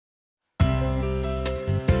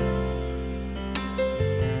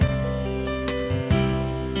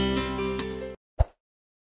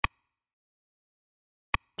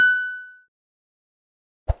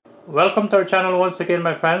Welcome to our channel once again,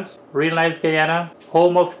 my friends. Real nice Guyana,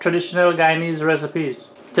 home of traditional Guyanese recipes.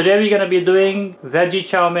 Today we're going to be doing veggie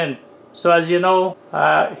chow mein. So as you know,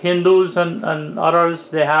 Hindus and others,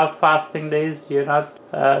 they have fasting days. You're not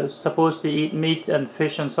supposed to eat meat and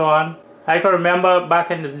fish and so on. I can remember back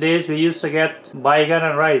in the days we used to get baigan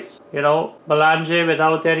and rice. You know, balange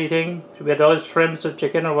without anything, without shrimps or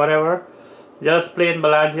chicken or whatever. Just plain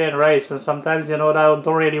balange and rice, and sometimes that don't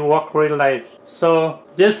really work real nice. So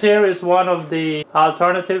this here is one of the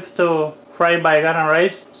alternative to fried baigan and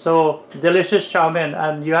rice. So delicious chow mein,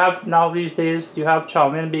 and you have now these days you have chow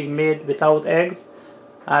mein being made without eggs,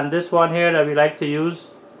 and this one here that we like to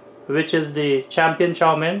use, which is the champion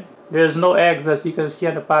chow mein. There's no eggs, as you can see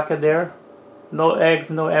on the packet there. No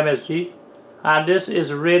eggs, no MSG. And this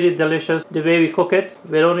is really delicious the way we cook it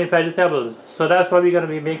with only vegetables. So that's what we're going to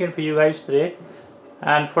be making for you guys today.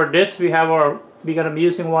 And for this we're going to be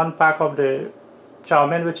using one pack of the chow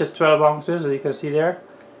mein, which is 12 ounces, as you can see there.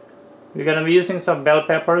 We're going to be using some bell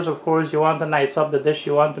peppers. Of course, you want to nice up the dish,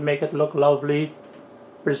 you want to make it look lovely,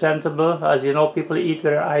 presentable. As you know, people eat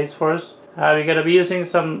with their eyes first. We're going to be using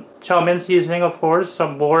some chow mein seasoning, of course,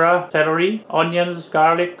 some bora, celery, onions,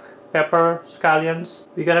 garlic, pepper, scallions.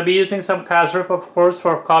 We're going to be using some casareep, of course,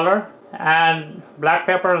 for color, and black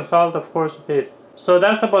pepper and salt, of course, to taste. So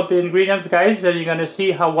that's about the ingredients, guys. Then you're going to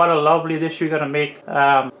see what a lovely dish you're going to make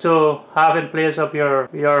to have in place of your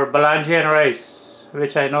balange and rice,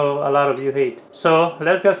 which I know a lot of you hate. So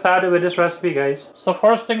let's get started with this recipe, guys. So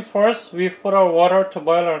first things first, we've put our water to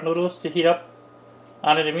boil our noodles to heat up,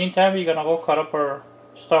 and in the meantime we're going to go cut up our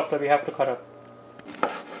stuff that we have to cut up.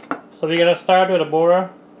 So we're going to start with a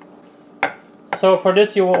bora. So for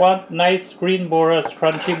this you want nice green boras,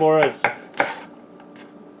 crunchy boras,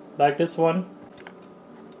 like this one.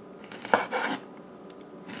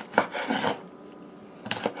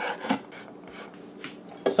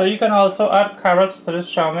 So you can also add carrots to this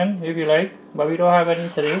chow mein if you like, but we don't have any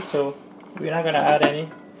today, so we're not going to add any.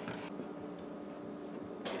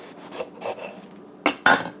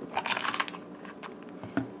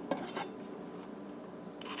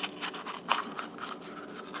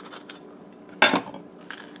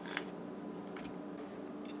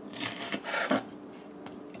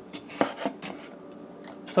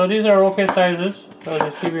 So these are okay sizes, as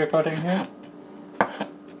you see we are cutting here.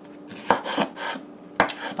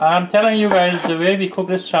 I'm telling you guys, the way we cook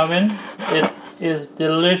this chow mein, it is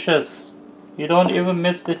delicious. You don't even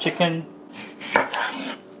miss the chicken.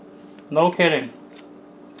 No kidding.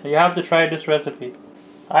 You have to try this recipe.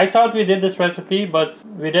 I thought we did this recipe, but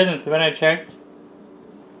we didn't when I checked.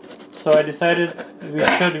 So I decided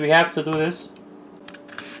we have to do this.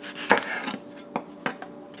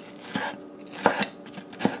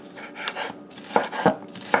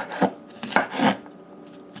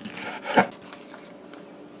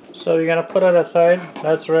 So we're gonna put it aside.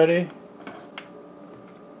 That's ready.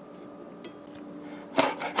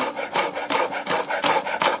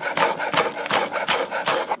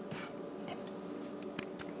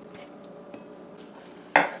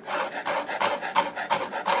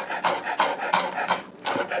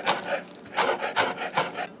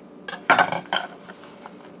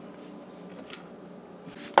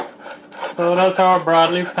 So that's our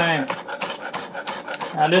broadleaf thyme.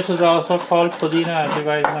 And this is also called puddina, as you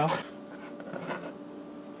guys know.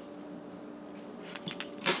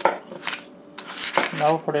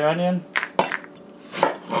 Now for the onion.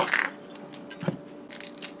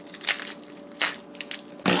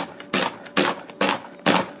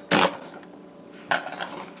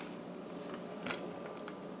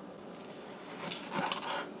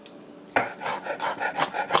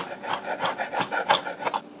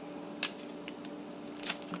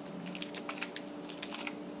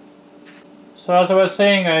 So as I was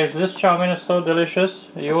saying, guys, this chow mein is so delicious,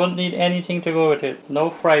 you won't need anything to go with it. No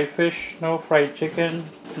fried fish, no fried chicken,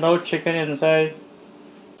 no chicken inside.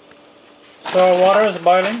 So our water is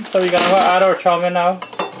boiling, so we're gonna add our chow mein now.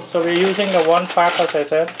 So we're using the one pack, as I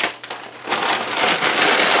said.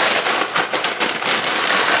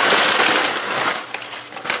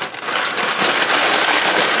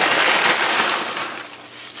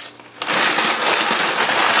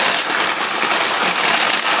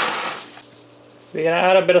 We're going to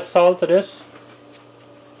add a bit of salt to this.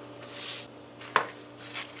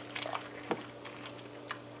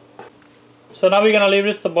 So now we're going to leave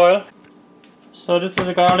this to boil. So this is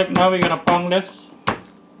the garlic. Now we're going to pound this.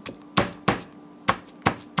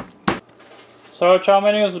 So our chow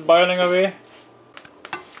mein is boiling away.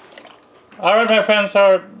 Alright, my friends,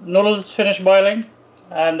 our noodles finished boiling,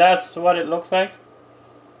 and that's what it looks like.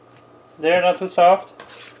 They're not too soft.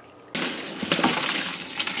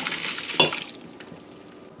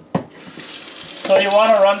 So you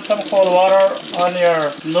want to run some cold water on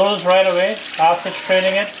your noodles right away after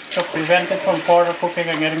straining it to prevent it from further cooking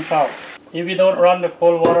and getting soft. If you don't run the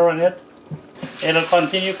cold water on it, it'll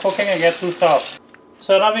continue cooking and get too soft.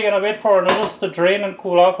 So now we're going to wait for our noodles to drain and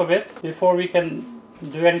cool off a bit before we can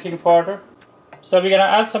do anything further. So we're going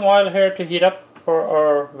to add some oil here to heat up for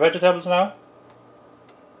our vegetables now.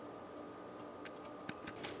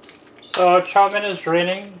 So our chow mein is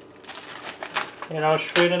draining in our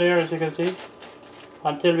strainer there, as you can see,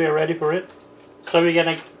 until we are ready for it. So we're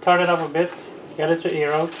going to turn it up a bit, get it to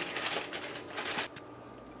air out.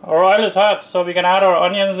 Our oil is hot, so we can add our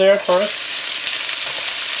onions there first.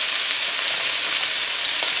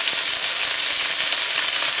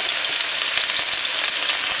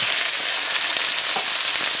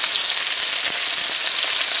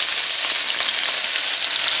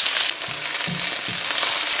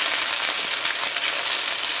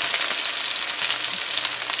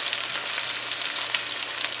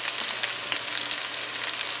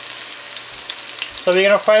 So we're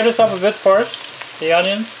going to fry this up a bit first, the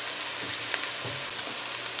onions.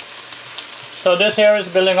 So this here is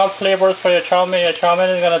building up flavors for your chow mein. Your chow mein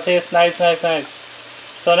is going to taste nice.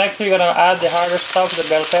 So next we're going to add the harder stuff, the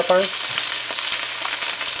bell peppers.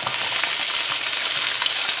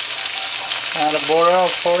 And the bora,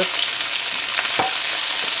 of course.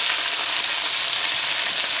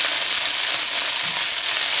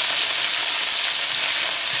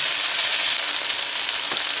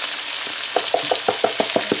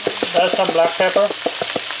 That's some black pepper,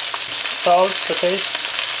 salt to taste,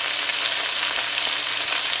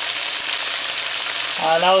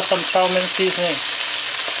 and now some chow mein seasoning.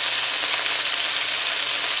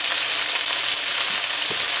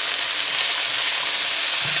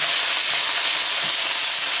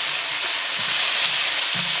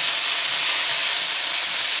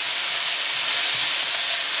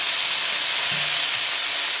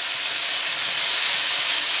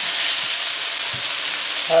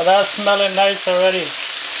 That's smelling nice already.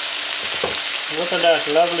 Look at that,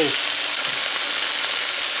 lovely.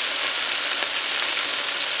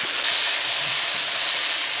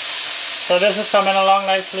 So this is coming along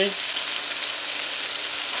nicely.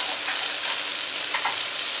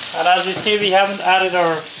 And as you see, we haven't added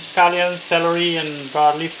our scallions, celery, and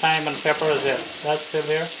broadleaf thyme and peppers yet. That's still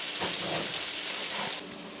here.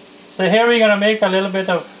 So here we're going to make a little bit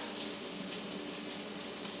of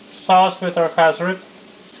sauce with our casareep.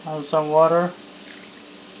 And some water.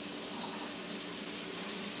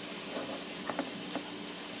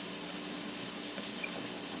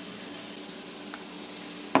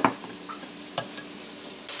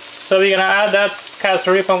 So we're gonna add that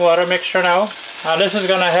casareep and water mixture now. This is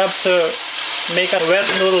gonna help to make a wet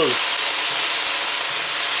noodles.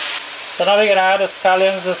 So now we're gonna add the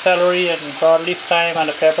scallions, the celery, and broadleaf thyme and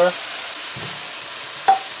the pepper.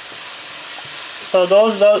 So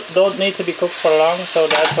those don't need to be cooked for long, so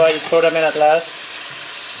that's why you throw them in at last.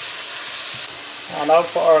 And now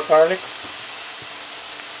for our garlic.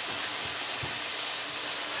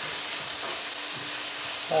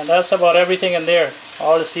 And that's about everything in there,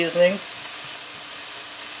 all the seasonings.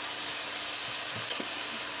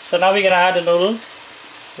 So now we're going to add the noodles,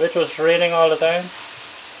 which was draining all the time.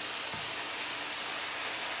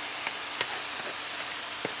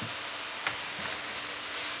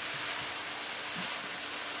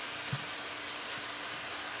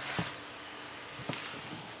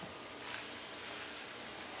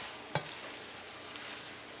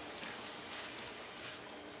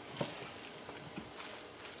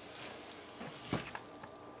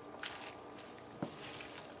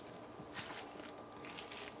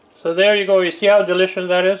 So there you go, you see how delicious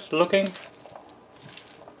that is looking?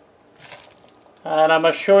 And I'm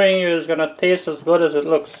assuring you it's going to taste as good as it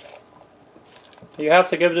looks. You have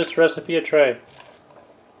to give this recipe a try.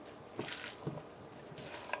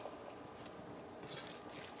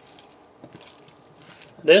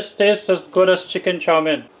 This tastes as good as chicken chow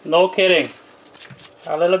mein. No kidding.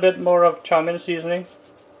 A little bit more of chow mein seasoning.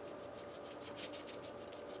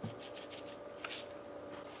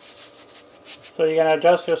 So you're going to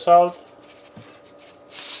adjust your salt.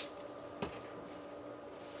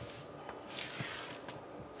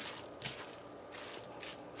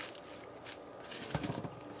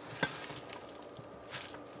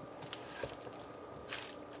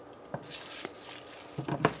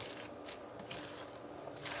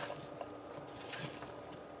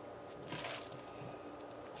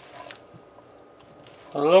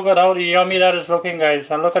 Look at how yummy that is looking, guys,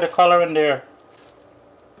 and look at the color in there.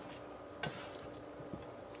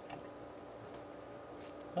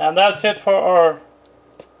 And that's it for our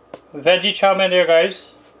veggie chow mein there,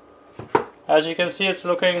 guys. As you can see, it's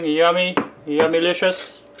looking yummy.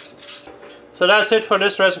 Yummylicious. So that's it for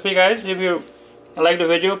this recipe, guys. If you like the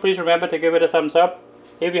video, please remember to give it a thumbs up.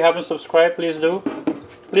 If you haven't subscribed, please do.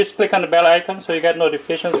 Please click on the bell icon so you get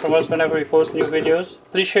notifications from us whenever we post new videos.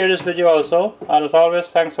 Please share this video also. And as always,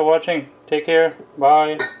 thanks for watching. Take care.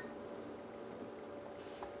 Bye.